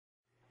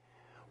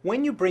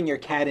When you bring your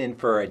cat in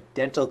for a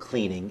dental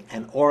cleaning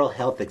and oral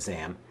health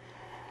exam,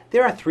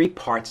 there are three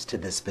parts to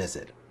this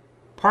visit.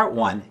 Part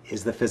 1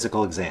 is the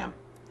physical exam.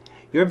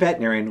 Your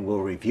veterinarian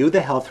will review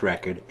the health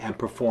record and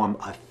perform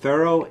a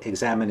thorough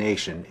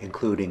examination,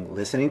 including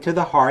listening to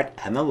the heart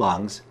and the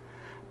lungs,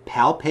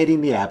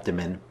 palpating the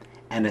abdomen,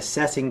 and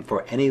assessing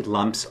for any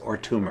lumps or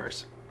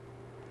tumors.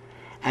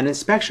 An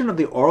inspection of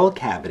the oral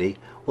cavity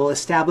will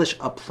establish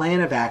a plan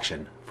of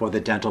action for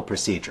the dental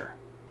procedure.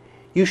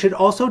 You should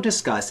also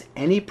discuss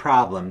any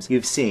problems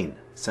you've seen,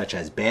 such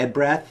as bad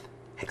breath,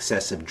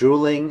 excessive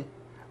drooling,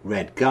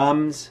 red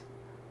gums,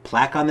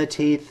 plaque on the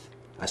teeth,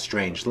 a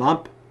strange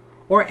lump,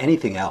 or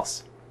anything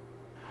else.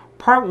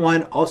 Part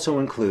 1 also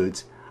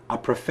includes a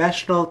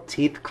professional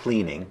teeth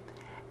cleaning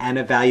and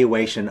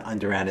evaluation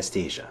under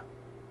anesthesia.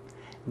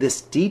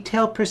 This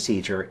detailed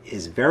procedure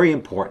is very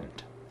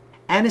important.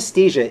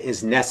 Anesthesia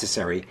is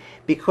necessary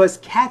because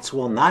cats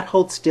will not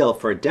hold still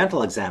for a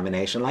dental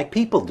examination like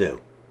people do.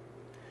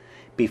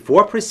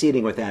 Before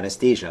proceeding with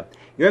anesthesia,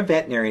 your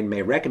veterinarian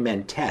may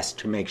recommend tests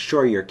to make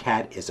sure your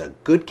cat is a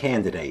good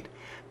candidate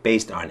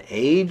based on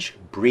age,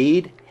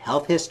 breed,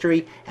 health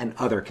history, and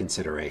other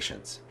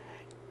considerations.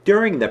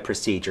 During the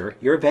procedure,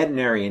 your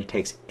veterinarian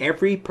takes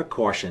every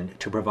precaution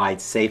to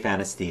provide safe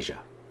anesthesia.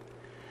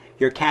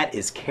 Your cat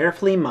is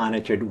carefully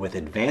monitored with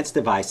advanced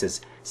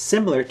devices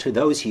similar to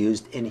those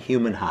used in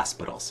human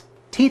hospitals.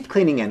 Teeth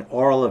cleaning and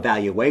oral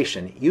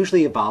evaluation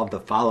usually involve the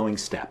following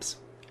steps: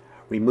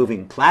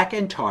 removing plaque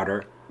and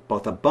tartar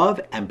both above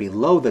and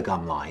below the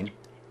gum line,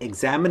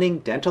 examining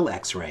dental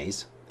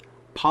x-rays,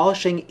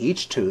 polishing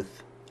each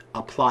tooth,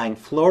 applying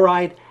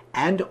fluoride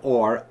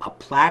and/or a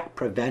plaque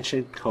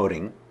prevention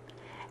coating,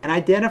 and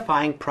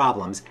identifying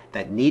problems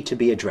that need to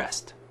be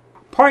addressed.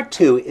 Part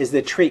 2 is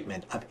the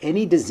treatment of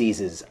any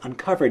diseases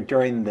uncovered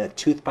during the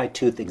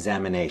tooth-by-tooth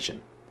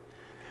examination.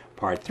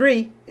 Part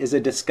 3 is a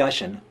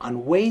discussion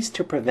on ways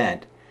to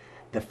prevent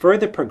the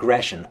further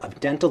progression of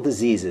dental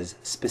diseases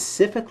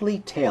specifically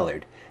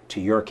tailored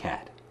to your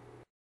cat.